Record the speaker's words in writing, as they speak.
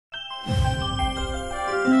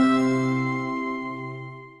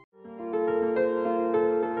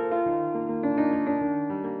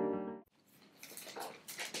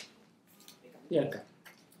Yeah.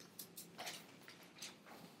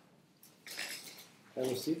 Have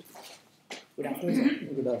a seat. Good afternoon.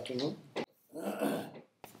 Good afternoon.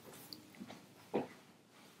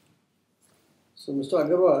 So, Mr.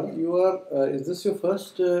 Agarwal, you are. Is this your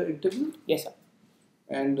first interview? Yes, sir.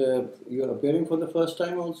 And you are appearing for the first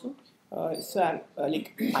time also? So I'm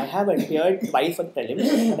I have appeared twice for prelims,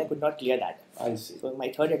 but I could not clear that. I see. So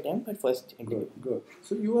my third attempt, but first interview. Good.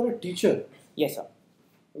 So you are a teacher. Yes, sir.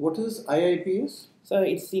 What is IIPS? So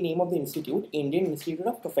it's the name of the institute, Indian Institute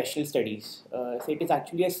of Professional Studies. So it is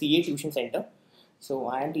actually a CA tuition center. So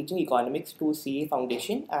I am teaching economics to CA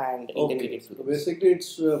foundation and intermediate So students. basically,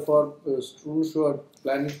 it's for students who are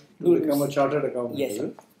planning to become a chartered accountant. Yes, is sir.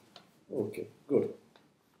 it? Okay. Good.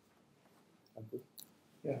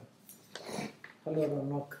 Yeah. Hello,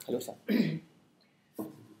 Raunak. Hello, sir.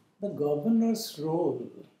 The governor's role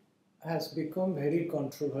has become very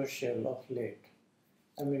controversial of late.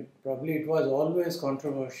 I mean, probably it was always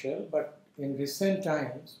controversial, but in recent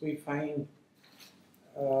times we find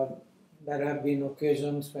there have been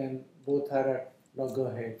occasions when both are at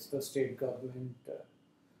loggerheads, the state government.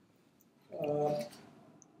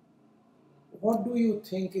 What do you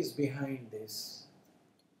think is behind this?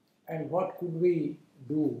 And what could we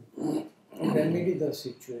do to remedy the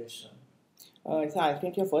situation? So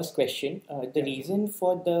answering to your first question, the reason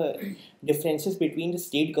for the differences between the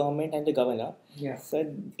state government and the governor,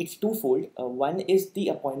 so it's twofold. One is the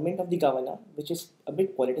appointment of the governor, which is a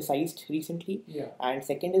bit politicized recently, and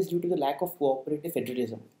second is due to the lack of cooperative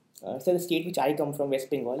federalism. So the state which I come from,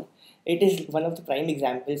 West Bengal, it is one of the prime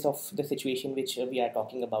examples of the situation which we are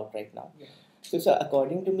talking about right now. So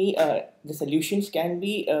according to me, the solutions can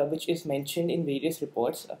be, which is mentioned in various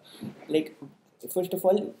reports, first of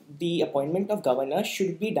all, the appointment of governor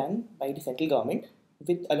should be done by the central government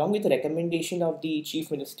along with the recommendation of the chief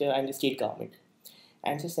minister and the state government.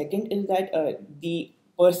 And so second is that the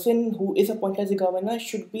person who is appointed as a governor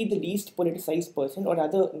should be the least politicized person, or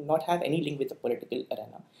rather not have any link with the political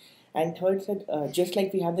arena. And third, just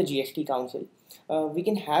like we have the GST Council, we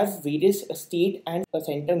can have various state and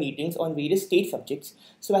center meetings on various state subjects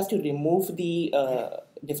so as to remove the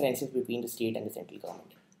differences between the state and the central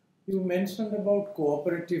government. You mentioned about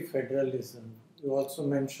cooperative federalism. You also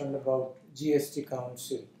mentioned about GST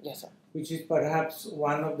Council. Yes, sir. Which is perhaps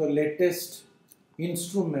one of the latest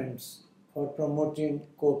instruments for promoting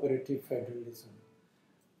cooperative federalism.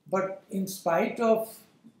 But in spite of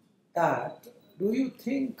that, do you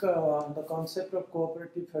think the concept of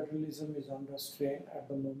cooperative federalism is under strain at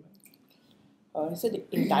the moment? So the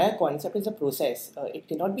entire concept is a process. It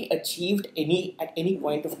cannot be achieved at any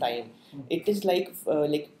point of time. It is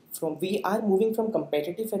we are moving from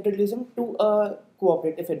competitive federalism to a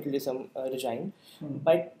cooperative federalism regime.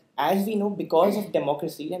 But as we know, because of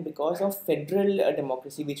democracy and because of federal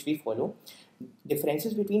democracy which we follow,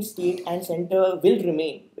 differences between state and center will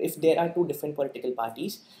remain if there are two different political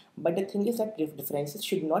parties. But the thing is that differences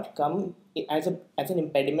should not come as an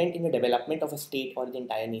impediment in the development of a state or the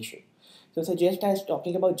entire nation. So just as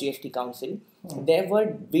talking about GST Council, there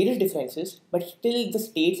were various differences, but still the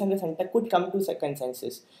states and the center could come to a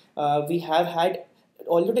consensus. We have had,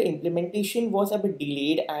 although the implementation was a bit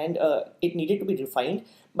delayed and it needed to be refined,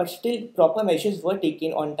 but still proper measures were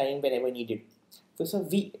taken on time whenever needed. So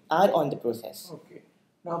we are on the process. Okay.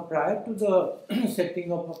 Now, prior to the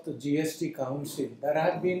setting up of the GST Council, there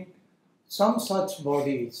have been some such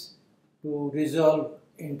bodies to resolve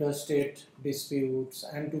interstate disputes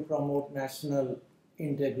and to promote national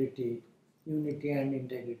integrity, unity and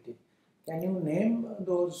integrity. Can you name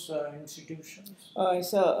those institutions?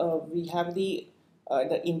 We have the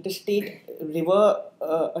Interstate River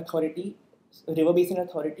Authority, River Basin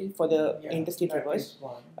Authority for the interstate rivers.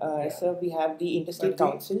 So we have the interstate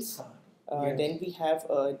councils. Then we have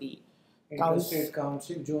the Interstate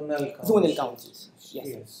Council, zonal councils.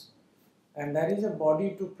 Yes. And that is a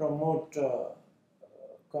body to promote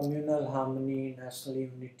communal harmony, national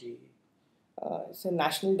unity. So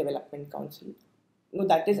National Development Council. No,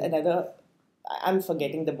 that is another. I'm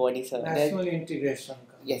forgetting the body, sir. National Integration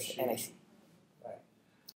Council. Yes, NIC. Right.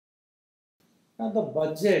 Now the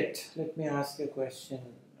budget. Let me ask a question.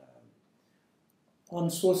 On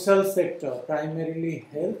social sector, primarily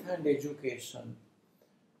health and education,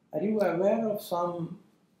 are you aware of some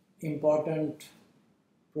important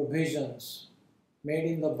provisions made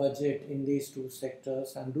in the budget in these two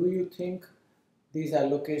sectors, and do you think these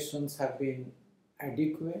allocations have been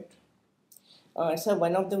adequate? So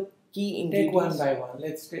one of the key Take ingredients. one by one.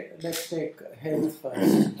 Let's take health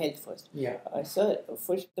first. Health first. Yeah. So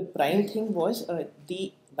first, the prime thing was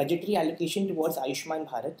the budgetary allocation towards Ayushman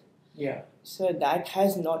Bharat. Yeah. So that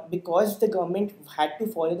has not, because the government had to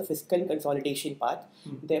follow the fiscal consolidation path.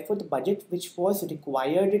 Therefore, the budget which was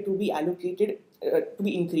required to be allocated, to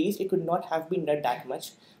be increased, it could not have been done that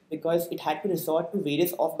much, because it had to resort to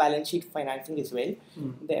various off-balance sheet financing as well.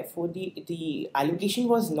 Therefore, the allocation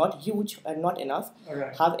was not huge and not enough.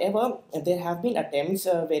 Right. However, there have been attempts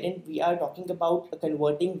wherein we are talking about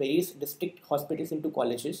converting various district hospitals into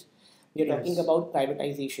colleges. We are talking about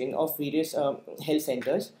privatization of various health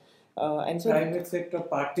centers. And so private sector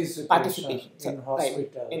participation in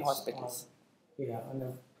hospitals. On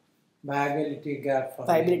a viability gap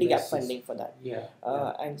funding for that.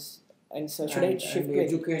 And so should I shift to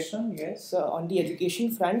education? Yes. So on the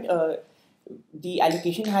education front, the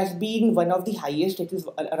allocation has been one of the highest. It is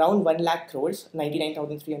around 1 lakh crores,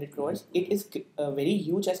 99,300 crores. It is very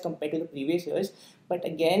huge as compared to the previous years. But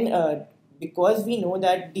again, because we know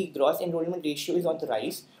that the gross enrollment ratio is on the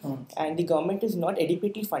rise, and the government is not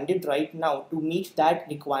adequately funded right now to meet that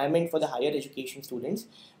requirement for the higher education students,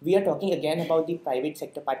 we are talking again about the private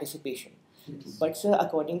sector participation. But sir,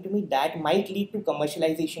 according to me, that might lead to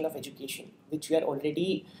commercialization of education, which we are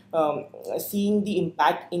already seeing the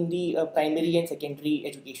impact in the primary and secondary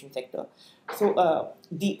education sector. So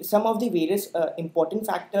some of the various important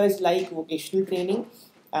factors like vocational training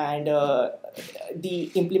and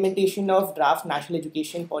the implementation of draft national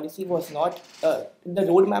education policy was not, the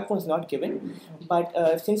roadmap was not given.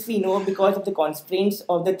 But since we know, because of the constraints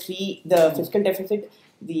of the fiscal deficit,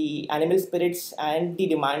 the animal spirits and the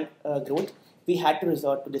demand growth, we had to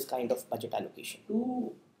resort to this kind of budget allocation.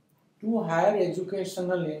 Two higher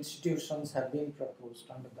educational institutions have been proposed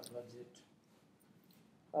under the budget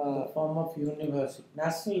in the form of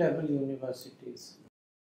national level universities.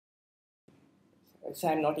 So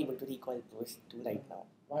I'm not able to recall those two right now.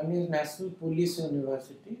 One is National Police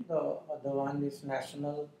University, the other one is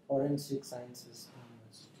National Forensic Sciences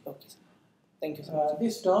University. Okay, sir. Thank you so much.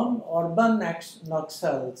 This term urban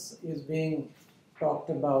Naxals is being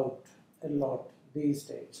talked about a lot these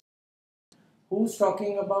days. Who's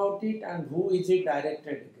talking about it and who is it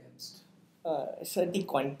directed against? So the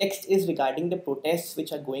context is regarding the protests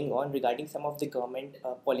which are going on regarding some of the government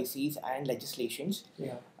policies and legislations.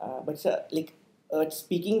 But sir,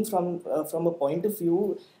 speaking from a point of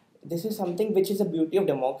view, this is something which is a beauty of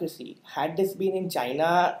democracy. Had this been in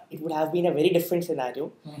China, it would have been a very different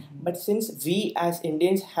scenario. But since we as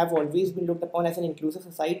Indians have always been looked upon as an inclusive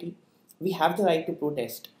society, we have the right to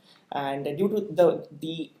protest. And due to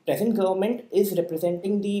the present government is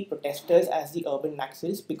representing the protesters as the urban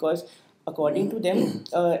Naxals, because according to them,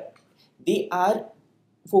 they are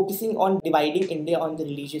focusing on dividing India on the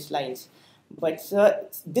religious lines. But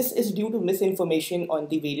this is due to misinformation on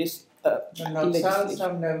the various the Naxals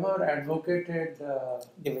have never advocated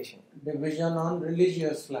division on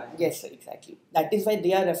religious lines. Yes, sir, exactly. That is why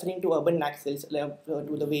they are referring to urban Naxals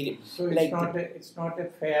to the various. So it's not a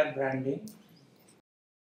fair branding.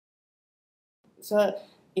 So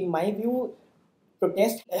in my view,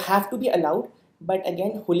 protests have to be allowed, but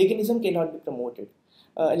again, hooliganism cannot be promoted.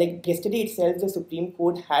 Like yesterday itself, the Supreme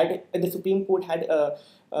Court had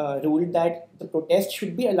ruled that the protest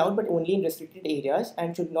should be allowed, but only in restricted areas,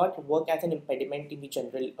 and should not work as an impediment in the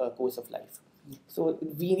general course of life. So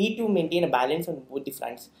we need to maintain a balance on both the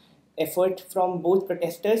fronts. Effort from both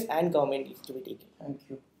protesters and government needs to be taken. Thank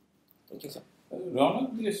you. Thank you, sir.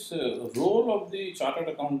 Raunak, this role of the chartered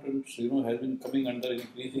accountants, has been coming under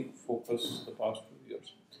increasing focus the past few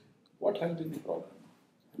years. What has been the problem?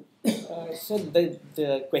 So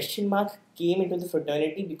the question mark came into the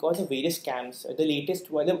fraternity because of various scams. The latest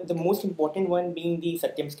one, the most important one being the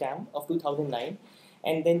Satyam scam of 2009,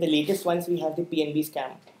 and then the latest ones we have the PNB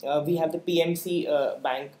scam. We have the PMC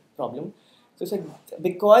bank problem. So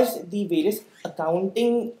because the various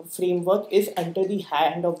accounting framework is under the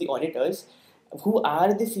hand of the auditors, who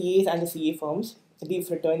are the CAs and the CA firms, the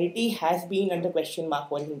fraternity has been under question mark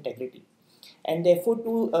for its integrity. And therefore,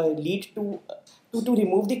 to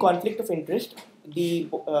remove the conflict of interest, the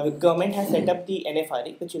government has set up the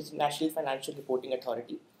NFRA, which is National Financial Reporting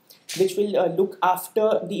Authority, which will look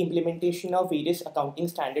after the implementation of various accounting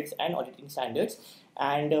standards and auditing standards,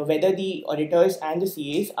 and whether the auditors and the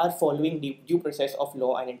CAs are following the due process of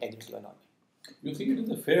law and integrity or not. You think it is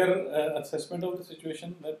a fair assessment of the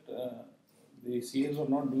situation that the CAs are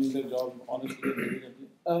not doing their job honestly and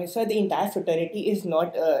diligently? So the entire fraternity is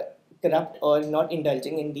not corrupt or not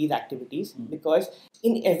indulging in these activities, because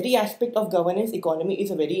in every aspect of governance, economy is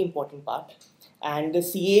a very important part, and the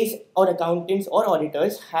CAs or accountants or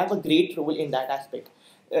auditors have a great role in that aspect.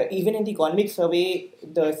 Even in the economic survey,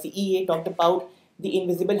 the CEA talked about the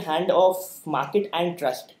invisible hand of market and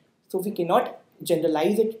trust. So we cannot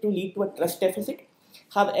generalize it to lead to a trust deficit.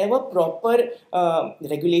 However, proper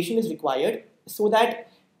regulation is required so that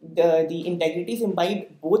the integrity is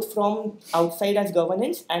imbibed both from outside as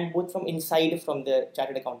governance and both from inside from the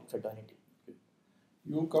chartered accountant fraternity.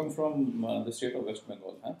 You come from the state of West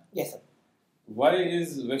Bengal, huh? Yes, sir. Why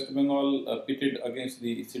is West Bengal pitted against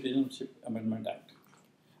the Citizenship Amendment Act?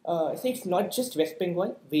 So it's not just West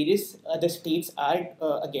Bengal, various other states are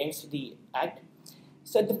against the act.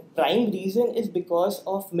 So the prime reason is because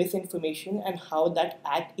of misinformation and how that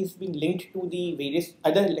act is being linked to the various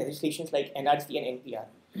other legislations like NRC and NPR.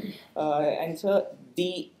 And so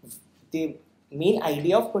the main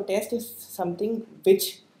idea of protest is something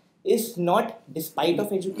which is not despite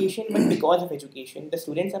of education but because of education. The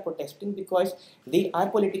students are protesting because they are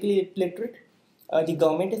politically literate. The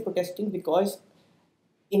government is protesting because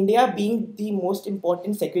India being the most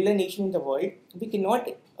important secular nation in the world, we cannot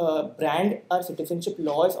brand our citizenship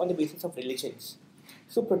laws on the basis of religions.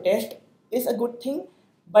 So protest is a good thing,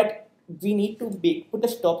 but we need to put a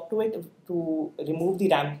stop to it to remove the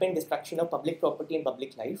rampant destruction of public property and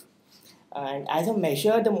public life. And as a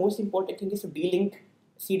measure, the most important thing is to de-link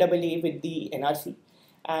CAA with the NRC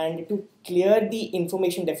and to clear the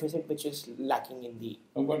information deficit which is lacking in the...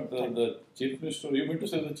 But the Chief Minister, you mean to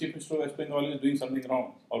say the Chief Minister of West Bengal is doing something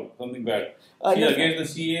wrong or something bad? She is against the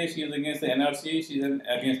CA, she is against the NRC, she is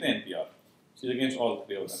against the NPR. She is against all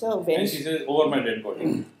three of them. So and she says, over my dead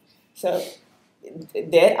body. So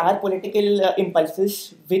there are political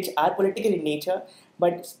impulses which are political in nature,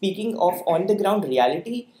 but speaking of on-the-ground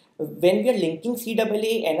reality, when we are linking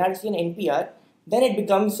CAA, NRC and NPR, then it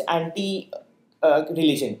becomes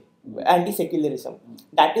anti-religion, anti-secularism.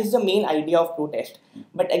 That is the main idea of protest.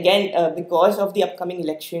 But again, because of the upcoming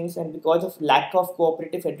elections and because of lack of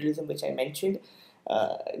cooperative federalism, which I mentioned,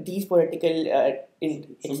 these political So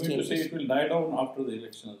you mean to say it will die down after the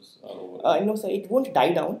elections are over? No, sir, it won't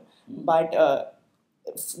die down, but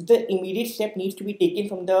the immediate step needs to be taken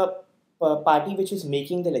from the party which is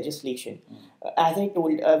making the legislation. As I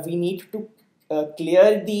told, we need to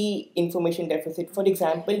clear the information deficit. For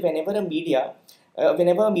example, whenever a media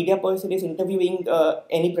person is interviewing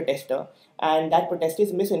any protester and that protester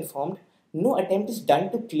is misinformed, no attempt is done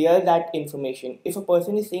to clear that information. If a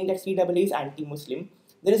person is saying that CAA is anti-Muslim,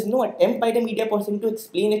 there is no attempt by the media person to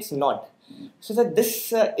explain it's not. So that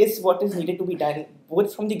this is what is needed to be done,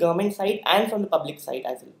 both from the government side and from the public side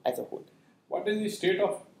as a whole. What is the state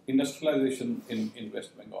of industrialization in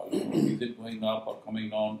West Bengal? Is it going up or coming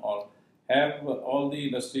down, or have all the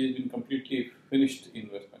industries been completely finished in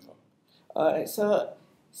West Bengal? So,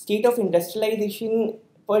 state of industrialization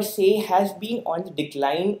per se has been on the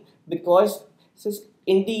decline because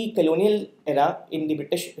in the colonial era, in the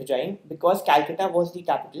British regime, because Calcutta was the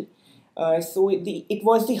capital, it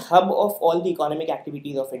was the hub of all the economic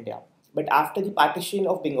activities of India. But after the partition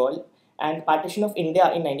of Bengal and partition of India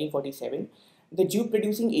in 1947, the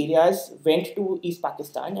jute-producing areas went to East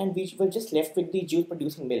Pakistan and we were just left with the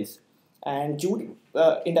jute-producing mills. And jute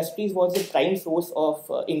industries was the prime source of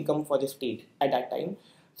income for the state at that time.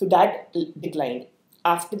 So that declined.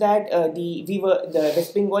 After that, the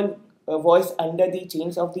West Bengal was under the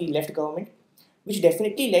chains of the left government, which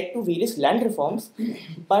definitely led to various land reforms.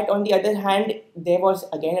 But on the other hand, there was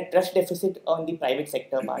again a trust deficit on the private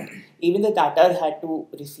sector part. Even the Tatars had to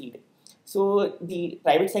recede. So the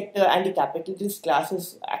private sector and the capitalist class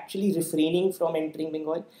is actually refraining from entering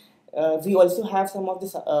Bengal. We also have some of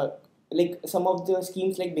the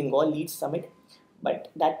schemes like Bengal Leads Summit, but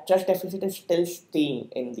that trust deficit is still staying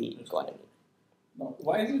in the economy. Now,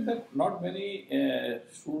 why is it that not many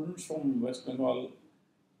students from West Bengal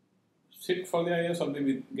sit for the IAS or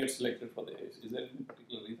maybe get selected for the IAS? Is there any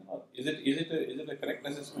particular reason, or is it a correct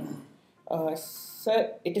assessment?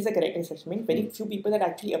 Sir, it is a correct assessment. Very few people are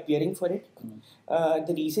actually appearing for it.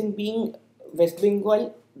 The reason being, West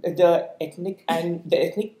Bengal, the ethnic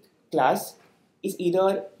class is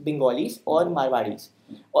either Bengalis or Marwadis,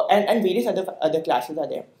 and various other classes are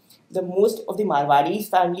there. The most of the Marwadis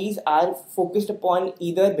families are focused upon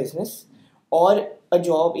either business or a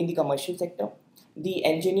job in the commercial sector. The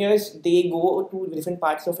engineers, they go to different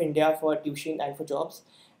parts of India for tuition and for jobs.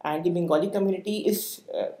 And the Bengali community is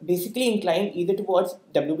basically inclined either towards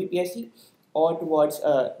WBPSC or towards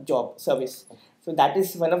job service. So that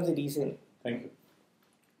is one of the reasons. Thank you.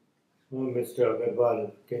 Mr.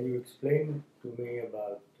 Agarwal, can you explain to me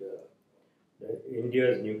about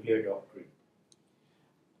India's nuclear doctrine?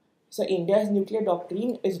 So India's nuclear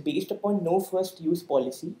doctrine is based upon no first use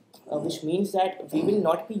policy, which means that we will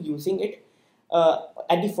not be using it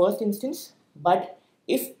at the first instance, but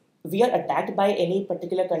if we are attacked by any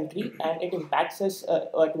particular country and it impacts us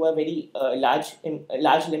to a very large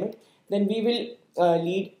limit, then we will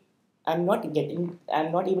lead I'm not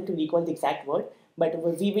able to recall the exact word, but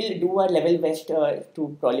we will do our level best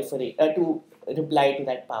to proliferate, to reply to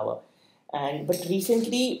that power. But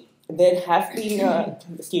recently there have been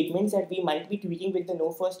statements that we might be tweaking with the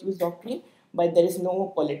no first use doctrine, but there is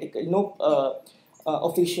no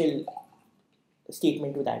official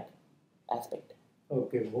statement to that aspect.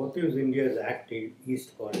 Okay, what is India's Act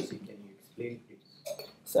East policy? Can you explain, please?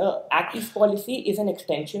 So, Act East policy is an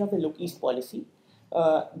extension of the Look East policy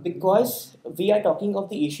because we are talking of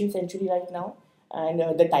the Asian century right now, and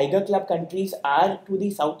the Tiger Club countries are to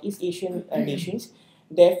the Southeast Asian nations.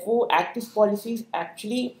 Therefore, Act East policy is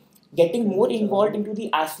actually getting more involved into the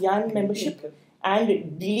ASEAN membership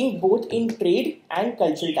and dealing both in trade and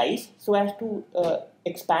cultural ties so as to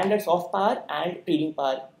expand our soft power and trading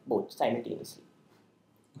power both simultaneously.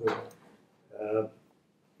 Good.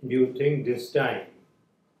 Do you think this time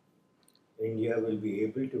India will be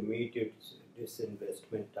able to meet its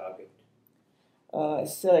disinvestment target?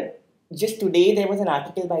 Sir, just today there was an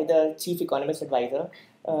article by the chief economist advisor.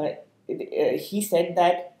 He said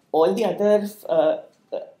that all the other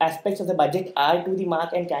aspects of the budget are to the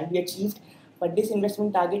mark and can be achieved, but this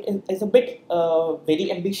investment target is a bit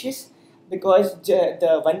very ambitious because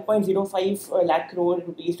the 1.05 lakh crore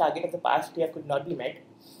rupees target of the past year could not be met.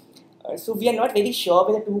 So we are not very sure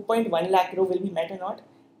whether 2.1 lakh crore will be met or not,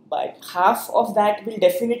 but half of that will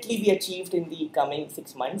definitely be achieved in the coming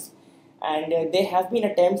 6 months. And there have been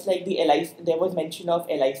attempts like the LIC, there was mention of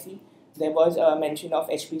LIC, there was a mention of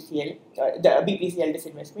HPCL, the BPCL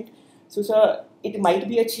disinvestment. So, sir, it might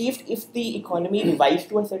be achieved if the economy revives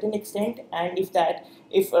to a certain extent, and if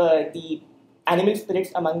the animal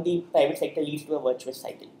spirits among the private sector leads to a virtuous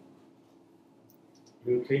cycle.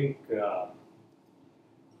 Do you think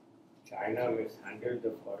China mishandled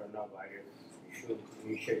the coronavirus issue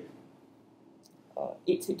initially?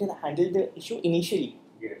 It has handled the issue initially.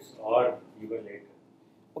 Yes, or even later.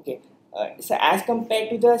 Okay. So as compared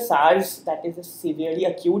to the SARS, that is a severely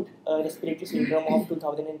acute respiratory syndrome of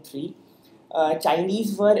 2003,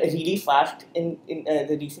 Chinese were really fast in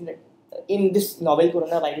this novel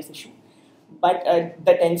coronavirus issue. But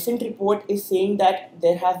the Tencent report is saying that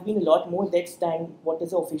there have been a lot more deaths than what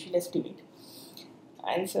is the official estimate.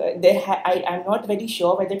 And so I am not very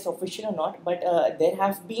sure whether it's official or not, but there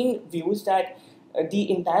have been views that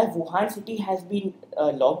the entire Wuhan city has been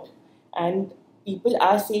locked, and people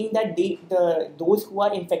are saying that those who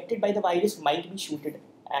are infected by the virus might be shooted.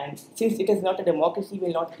 And since it is not a democracy, we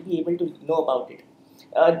will not be able to know about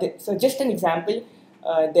it. So just an example,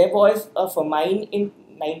 there was a famine in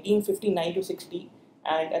 1959 to 60,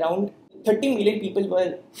 and around 30 million people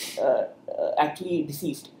were actually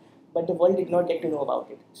deceased. But the world did not get to know about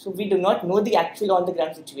it. So we do not know the actual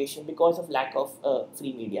on-the-ground situation because of lack of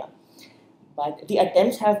free media. But the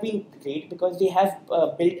attempts have been great because they have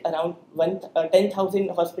built around 10,000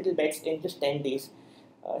 hospital beds in just 10 days.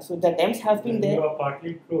 So the attempts have been there. You are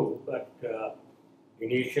partly true, but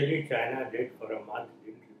initially China did for a month,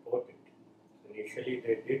 didn't report it. Initially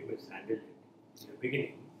they did mishandle it in the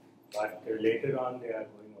beginning, but later on they are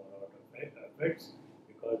going all out of efforts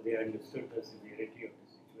because they understood the severity of the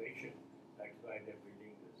situation. That's why they're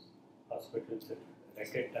building this hospitals at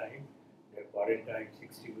record time. They've quarantined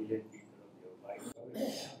 60 million people.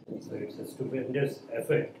 So it's a stupendous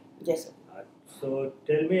effort. Yes, sir. So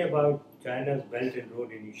tell me about China's Belt and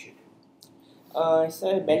Road Initiative.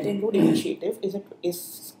 So Belt and Road Initiative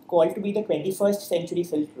is called to be the 21st century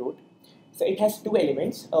Silk Road. So it has two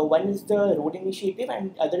elements. One is the Road Initiative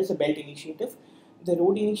and other is the Belt Initiative. The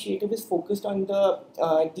Road Initiative is focused on the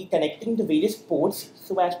connecting the various ports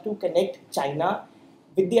so as to connect China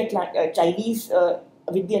with the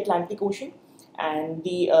with the Atlantic Ocean. And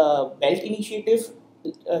the Belt Initiative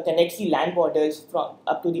connects the land borders from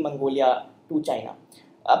up to the Mongolia to China,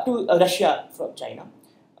 up to Russia from China.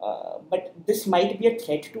 But this might be a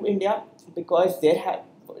threat to India because there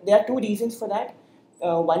are two reasons for that.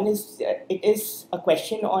 One is it is a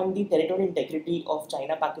question on the territorial integrity of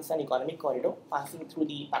China-Pakistan economic corridor passing through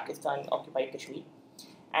the Pakistan-occupied Kashmir.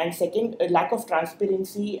 And second, a lack of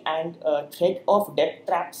transparency and threat of debt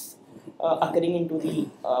traps occurring into the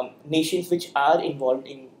nations which are involved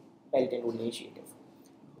in Belt and Road Initiative.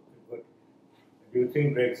 Good. Do you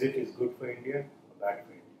think Brexit is good for India or bad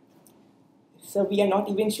for India? So we are not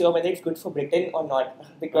even sure whether it's good for Britain or not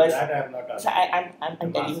because that I am not asking. So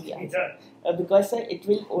I'm telling you the answer. Because it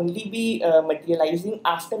will only be materializing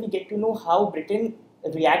after we get to know how Britain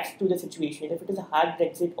reacts to the situation, if it is a hard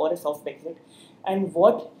Brexit or a soft Brexit, and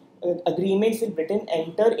what agreements will Britain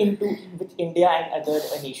enter into with India and other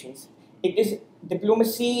nations. It is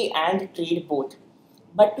diplomacy and trade both.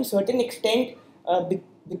 But to a certain extent,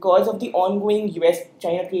 because of the ongoing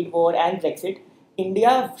US-China trade war and Brexit,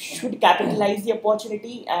 India should capitalize the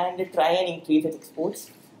opportunity and try and increase its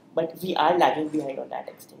exports. But we are lagging behind on that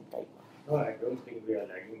extent right now. No, I don't think we are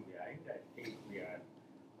lagging behind. I think we are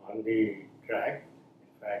on the track.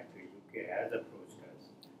 In fact, the UK has approached us.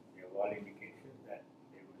 We have all indications that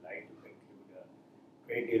they would like to conclude a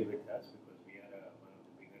trade deal with us because we are one of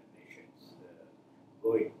the bigger nations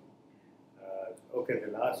going. Okay,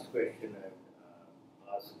 the last question I've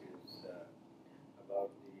asked is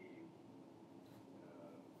about the,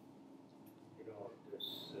 this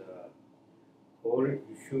whole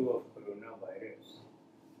issue of coronavirus.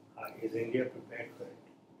 Is India prepared for it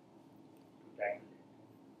to tackle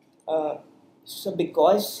it? So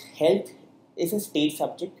because health is a state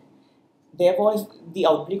subject, there was the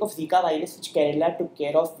outbreak of Zika virus which Kerala took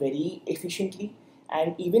care of very efficiently,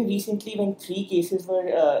 and even recently when 3 cases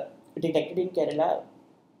were detected in Kerala,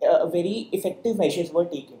 very effective measures were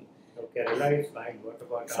taken. So Kerala is fine. What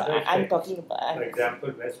about So other I'm states? talking about, For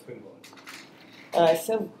example, West Bengal.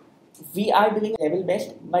 so we are doing level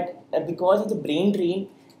best, but because of the brain drain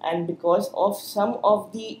and because of some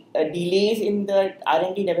of the delays in the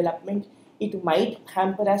R&D development, it might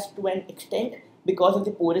hamper us to an extent because of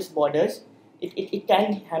the porous borders. It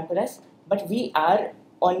can hamper us, but we are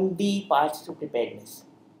on the path to preparedness.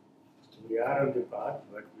 We are on the path,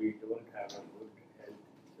 but we don't have a good health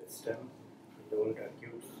system. We don't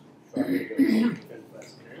acute shortage of medical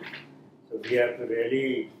personnel. So we have to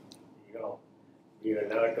really, be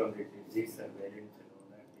alert on the disease surveillance and all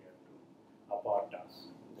that. We have to up our task.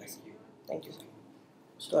 Thank you. Thank you, sir.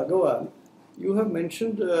 Mr. Agarwal, you have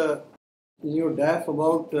mentioned in your DAF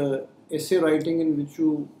about essay writing in which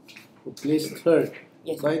you placed third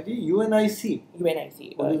Yes, by the UNIC,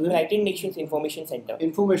 UNIC, What is it? United Nations Information Center.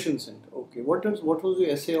 Information Center. Okay, what was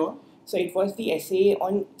the essay on? So it was the essay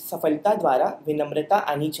on Safalta Dwara Vinamrata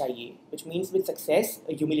Ani Chahiye, which means with success,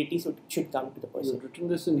 humility should come to the You person. have written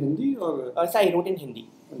this in Hindi or? So I wrote in Hindi.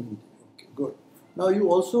 In Hindi. Okay, good. Now you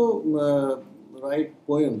also write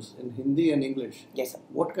poems in Hindi and English. Yes, sir.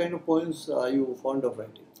 What kind of poems are you fond of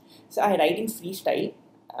writing? So I write in freestyle,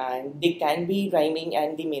 and they can be rhyming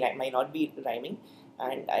and they might not be rhyming.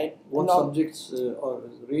 And What subjects or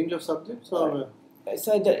range of subjects or?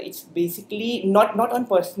 So it's basically not on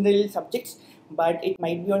personal subjects, but it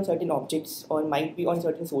might be on certain objects or might be on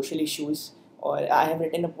certain social issues. Or I have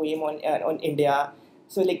written a poem on India.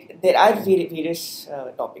 So like there are various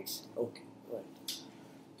topics. Okay, right.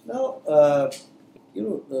 Now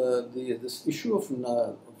this issue of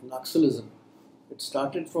Naxalism, it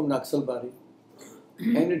started from Naxalbari,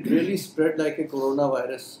 and it really spread like a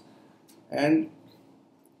coronavirus, and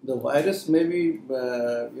the virus maybe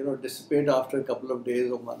dissipate after a couple of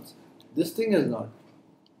days or months. This thing has not,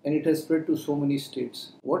 and it has spread to so many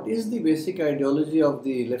states. What is the basic ideology of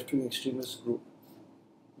the left-wing extremist group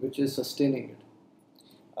which is sustaining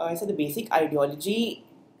it? So the basic ideology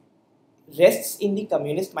rests in the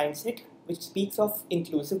communist mindset, which speaks of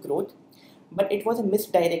inclusive growth, but it was a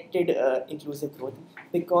misdirected inclusive growth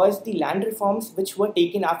because the land reforms which were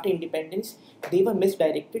taken after independence, they were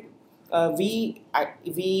misdirected. We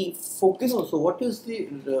focused. No, so what is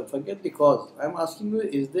the forget the cause? I'm asking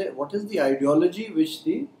you: what is the ideology which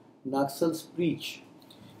the Naxals preach?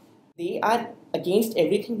 They are against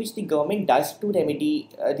everything which the government does to remedy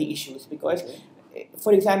the issues. Because,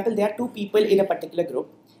 for example, there are 2 people in a particular group,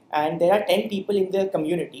 and there are 10 people in the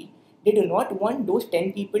community. They do not want those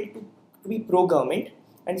 10 people to be pro-government,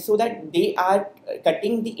 and so that they are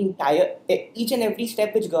cutting the entire each and every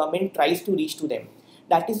step which government tries to reach to them.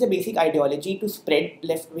 That is the basic ideology to spread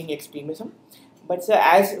left-wing extremism. But sir,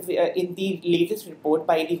 as in the latest report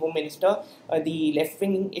by the Home Minister, the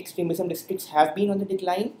left-wing extremism districts have been on the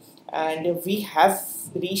decline, and we have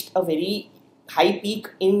reached a very high peak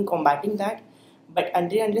in combating that. But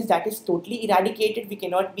unless that is totally eradicated, we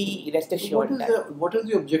cannot be rest assured that. What is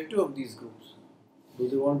the objective of these groups? Do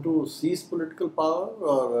they want to seize political power,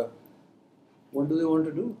 or what do they want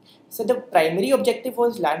to do? So the primary objective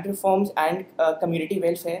was land reforms and community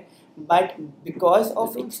welfare, but because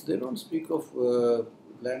of they don't speak of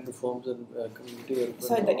land reforms and community welfare.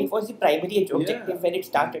 So it was the primary objective when it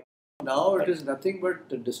started. Now it is nothing but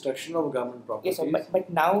the destruction of government properties. Yes, sir, but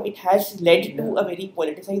now it has led to a very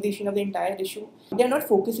politicization of the entire issue. They are not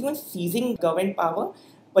focusing on seizing government power,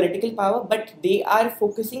 political power, but they are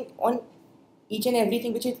focusing on each and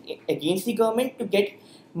everything which is against the government to get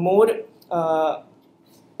more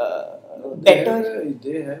better.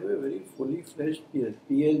 They have a very fully fledged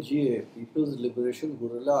PLGA, People's Liberation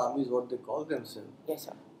Guerrilla Army is what they call themselves. Yes,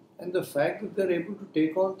 sir. And the fact that they are able to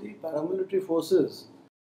take on the paramilitary forces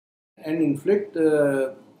and inflict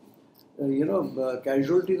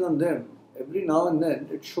casualties on them every now and then,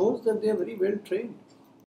 it shows that they are very well trained.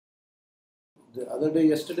 The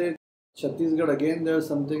yesterday, Chhattisgarh again, there was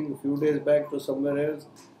something, a few days back to somewhere else.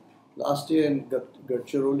 Last year in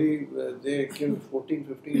Gadchiroli, they killed 14,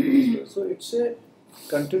 15 people. So it's a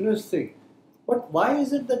continuous thing. But why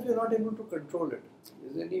is it that we are not able to control it?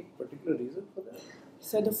 Is there any particular reason for that?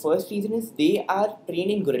 So the first reason is they are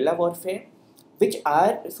trained in guerrilla warfare, which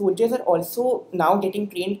our soldiers are also now getting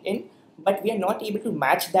trained in, but we are not able to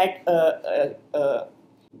match that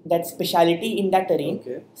that speciality in that terrain.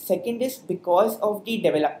 Okay. Second is because of the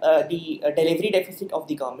delivery deficit of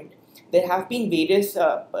the government. There have been various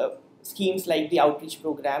schemes like the outreach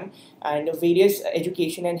program and various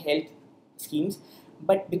education and health schemes,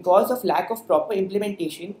 but because of lack of proper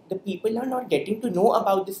implementation, the people are not getting to know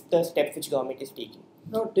about the steps which government is taking.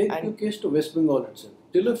 Now take the case to West Bengal itself.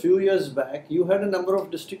 Till a few years back, you had a number of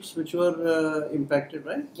districts which were impacted,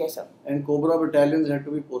 right? Yes, sir. And Cobra battalions had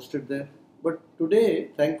to be posted there. But today,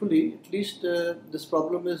 thankfully, at least this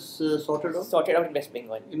problem is sorted out. Sorted out in West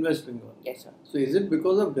Bengal. In West Bengal. Yes, sir. So is it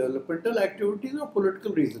because of developmental activities or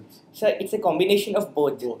political reasons? Sir, it's a combination of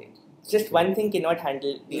both. Just one thing cannot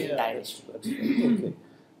handle the entire issue. Okay.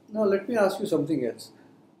 Now let me ask you something else.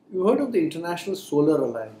 You heard of the International Solar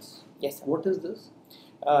Alliance? Yes, sir. What is this?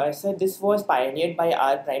 Sir, this was pioneered by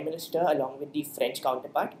our Prime Minister along with the French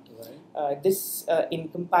counterpart. Right. This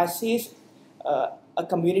encompasses a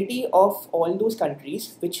community of all those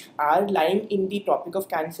countries which are lying in the Tropic of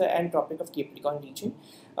Cancer and Tropic of Capricorn region,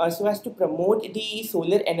 so as to promote the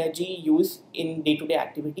solar energy use in day-to-day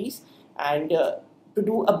activities and to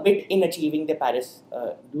do a bit in achieving the Paris.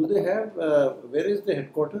 Do they have, where is the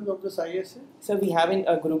headquarters of this ISA? So we have in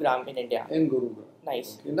Gurugram in India. In Gurugram.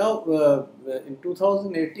 Nice. Okay. Now, in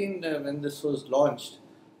 2018, when this was launched,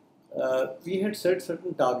 we had set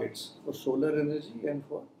certain targets for solar energy and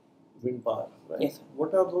for wind power, right? Yes.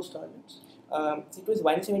 What are those targets? It was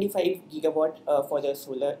 175 gigawatt for the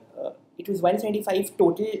solar. It was 175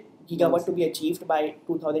 total gigawatt to be achieved by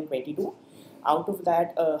 2022. Out of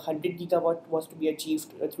that, 100 gigawatt was to be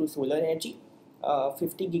achieved through solar energy,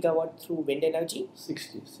 50 gigawatt through wind energy,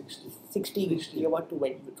 60 gigawatt through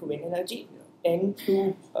wind energy, 10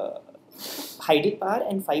 through hydel power,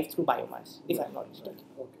 and 5 through biomass, if I'm not mistaken.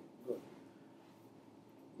 Okay, good.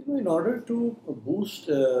 In order to boost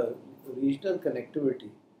regional connectivity,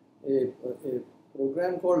 a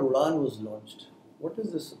program called UDAN was launched. What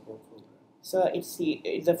is this support program? So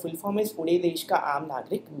the full form is Pude Desh Ka Aam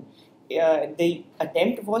Nagrik. The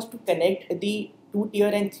attempt was to connect the 2-tier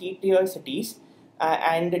and 3-tier cities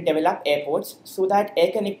and develop airports so that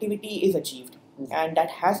air connectivity is achieved. And that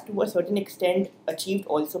has to a certain extent achieved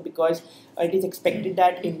also because it is expected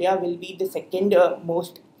that India will be the second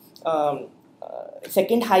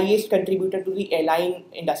highest contributor to the airline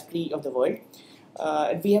industry of the world.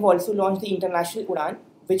 We have also launched the International UDAN,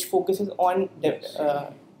 which focuses on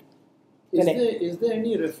Is there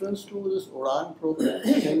any reference to this UDAN program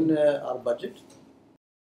in our budget?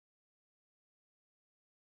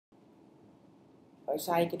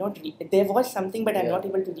 So I cannot. There was something, but I'm not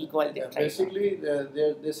able to recall it. Right basically,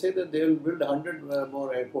 they say that they will build 100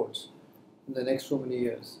 more airports in the next so many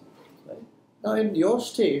years. Right? Now, in your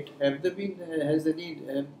state, have there been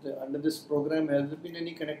under this program has there been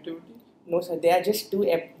any connectivity? No, sir. There are just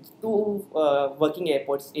two working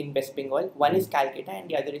airports in West Bengal. One is Calcutta, and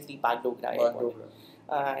the other is the Bagdogra airport.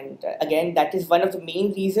 And again, that is one of the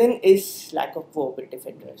main reason is lack of cooperative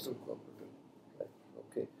interest. Right.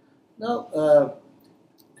 Okay. Now,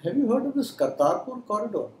 have you heard of this Kartarpur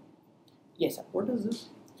corridor? Yes, sir. What is this?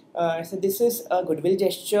 So this is a goodwill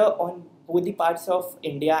gesture on both the parts of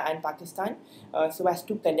India and Pakistan, so as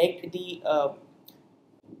to connect the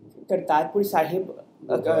Kartarpur Sahib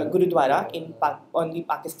Gurudwara on the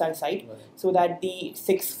Pakistan side, so that the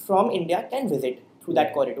Sikhs from India can visit through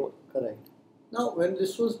that corridor. Correct. Now, when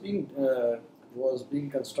this was being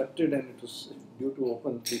constructed and it was due to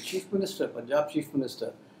open, the Chief Minister, Punjab Chief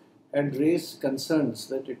Minister, had raised concerns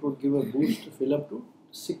that it would give a boost to fill up to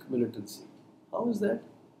Sikh militancy. How is that?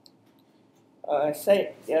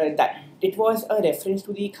 That it was a reference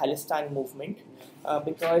to the Khalistan movement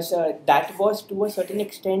because that was to a certain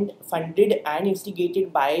extent funded and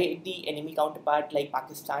instigated by the enemy counterpart like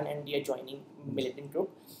Pakistan and the adjoining militant group.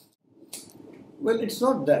 Well, it's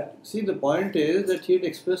not that. See, the point is that he had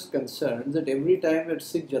expressed concern that every time that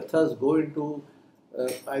Sikh Jathas go into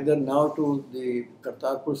either now to the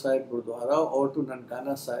Kartarpur Sahib Gurdwara or to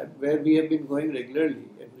Nankana Sahib, where we have been going regularly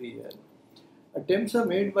every year, attempts are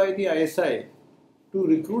made by the ISI to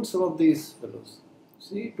recruit some of these fellows,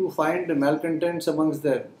 to find the malcontents amongst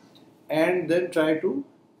them and then try to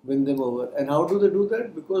win them over. And how do they do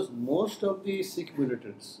that? Because most of the Sikh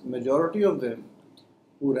militants, majority of them,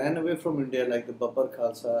 who ran away from India, like the Babbar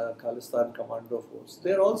Khalsa, Khalistan Commando Force,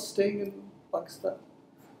 they are all staying in Pakistan.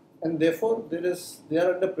 And therefore, they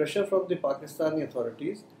are under pressure from the Pakistani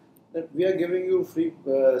authorities that we are giving you free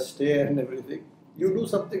stay and everything. You do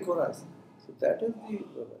something for us. So that is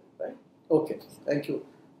the right. Okay, thank you.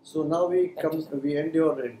 So now we end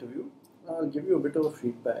your interview. I'll give you a bit of a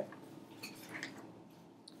feedback.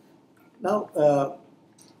 Now,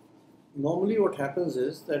 normally what happens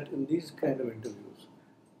is that in these kind of interviews,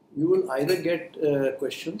 you will either get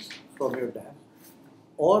questions from your DAF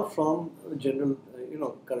or from general,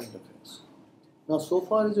 current affairs. Now, so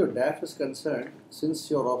far as your DAF is concerned, since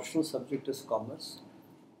your optional subject is commerce,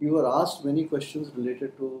 you are asked many questions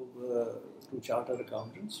related to chartered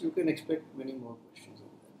accountants. You can expect many more questions on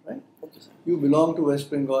that, right? Okay, sir. You belong to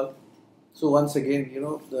West Bengal. So once again,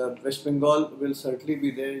 the West Bengal will certainly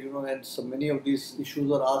be there, and so many of these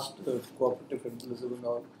issues are asked, cooperative federalism and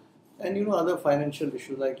all. And, other financial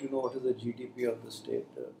issues like, what is the GDP of the state,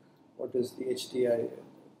 what is the HDI.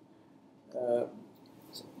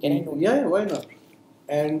 Can I know? Yeah, why not?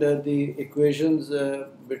 And the equations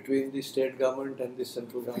between the state government and the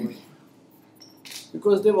central government.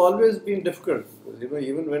 Because they've always been difficult. Because,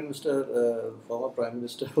 even when Mr. Former Prime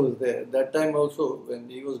Minister was there, that time also when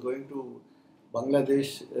he was going to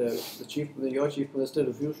Bangladesh, your chief minister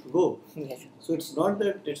refused to go. Yes. So it's not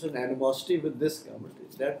that it's an animosity with this government.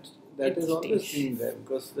 That is always been there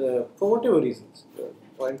because for whatever reasons. The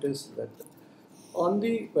point is that on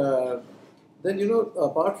the then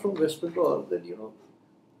apart from West Bengal, then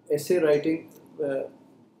essay writing.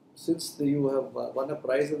 Since you have won a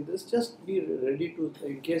prize in this, just be ready to,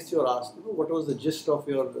 in case you're asked, what was the gist of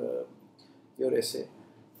your essay.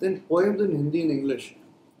 Then poems in Hindi and English.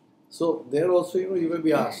 So there also, you will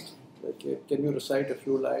be asked, can you recite a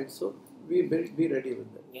few lines? So be ready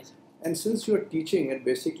with that. Yes. And since you're teaching, and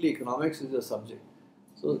basically economics is a subject,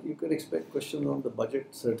 so you can expect questions on the budget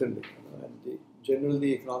certainly, and generally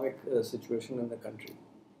the economic situation in the country.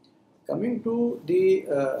 Coming to the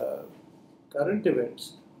current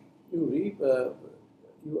events. You read.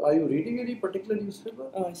 Are you reading any particular newspaper?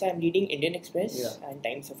 So I'm reading Indian Express and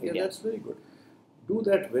Times of India. Yeah, that's very good. Do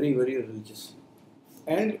that very, very religiously,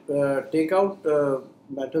 and take out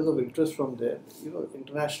matters of interest from there.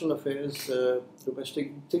 International affairs,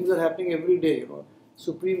 domestic things are happening every day.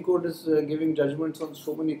 Supreme Court is giving judgments on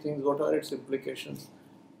so many things. What are its implications?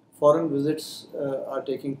 Foreign visits are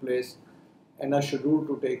taking place and are scheduled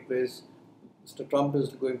to take place. Mr. Trump is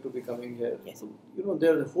going to be coming here. Yes.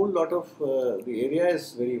 There's a whole lot of, the area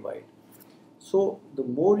is very wide. So the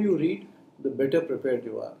more you read, the better prepared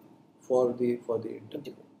you are for the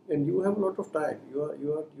interview. And you have a lot of time.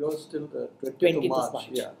 You are still 20th of March.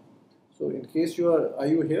 Yeah. So in case are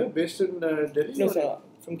you here based in Delhi? No, sir,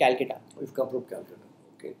 from Calcutta. You've come from Calcutta.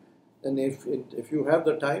 Okay. Then if you have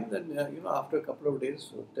the time, then after a couple of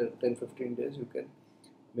days, 10-15 days, you can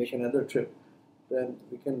make another trip. Then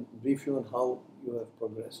we can brief you on how you have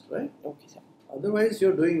progressed, right? Okay, sir. Otherwise,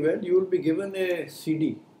 you're doing well. You will be given a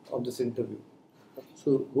CD of this interview. Okay.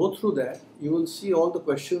 So go through that. You will see all the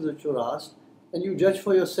questions which you are asked, and you judge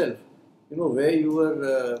for yourself. Where you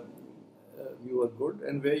were good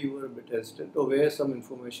and where you were a bit hesitant, or where some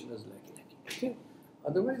information is lacking. Okay.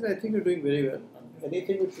 Otherwise, I think you're doing very well.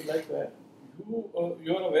 Anything which you like to add?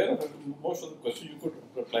 You are aware of most of the questions you could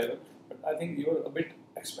reply them, but I think you are a bit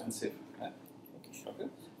expensive. Okay.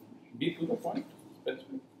 Be to the point,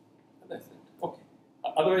 specific, and that's it. Okay.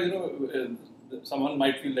 Otherwise, someone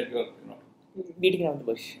might feel that you are, beating around the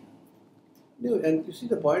bush. No, and you see,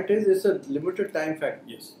 the point is, it's a limited time factor.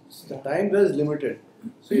 Yes. The time there is limited.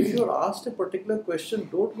 So if you are asked a particular question,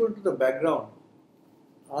 don't go into the background.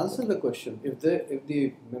 Answer the question. If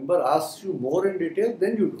the member asks you more in detail,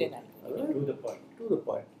 then you do. Then Right? To the point. To the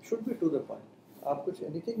point. Should be to the point.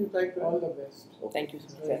 Anything you'd like to add? All the best. Okay. Thank you,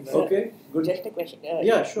 sir. Okay, good. Just a question.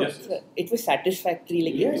 Yeah, sure. Yes. Sir, it was satisfactory.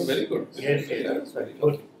 Like Yes. Very good. Yes, That's very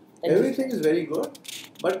good. Thank you. Everything is very good,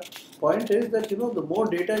 but point is that the more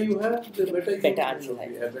data you have, the better answer.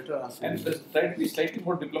 Better answer. And try to be slightly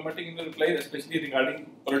more diplomatic in the reply, especially regarding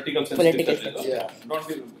political sensitive Political subjects. Yeah. Don't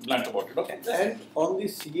be blunt about it. Okay. And on the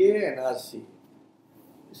CA and RC, you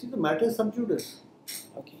see, the matter is sub judice,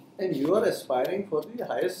 Okay. and you are aspiring for the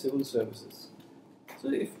highest civil services.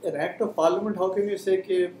 So if an act of parliament, how can you say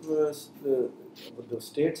that the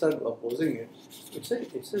states are opposing it?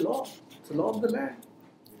 It's a law. It's a law of the land.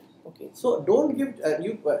 Okay. So don't give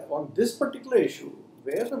on this particular issue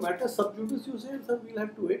where the matter sub judice. You say, sir, we'll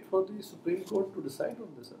have to wait for the Supreme Court to decide on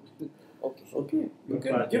this. Okay. Okay, you Good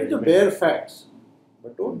can part, give the judgment. bare facts.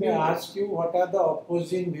 But don't they ask you what are the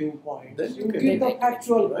opposing viewpoints. Then You you can give the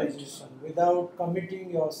factual right. position without committing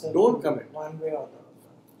yourself. Don't commit. One way or the other.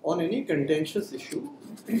 On any contentious issue,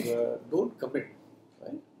 don't commit.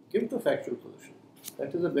 Right? Give the factual position.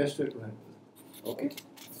 That is the best way to handle it. Okay?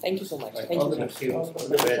 Thank you so much. Right. Thank All you. the best. Thank you. All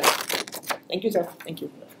the best. Thank you, sir. Thank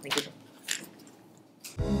you. Thank you, sir.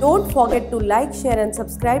 Don't forget to like, share and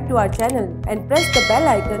subscribe to our channel and press the bell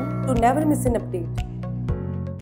icon to never miss an update.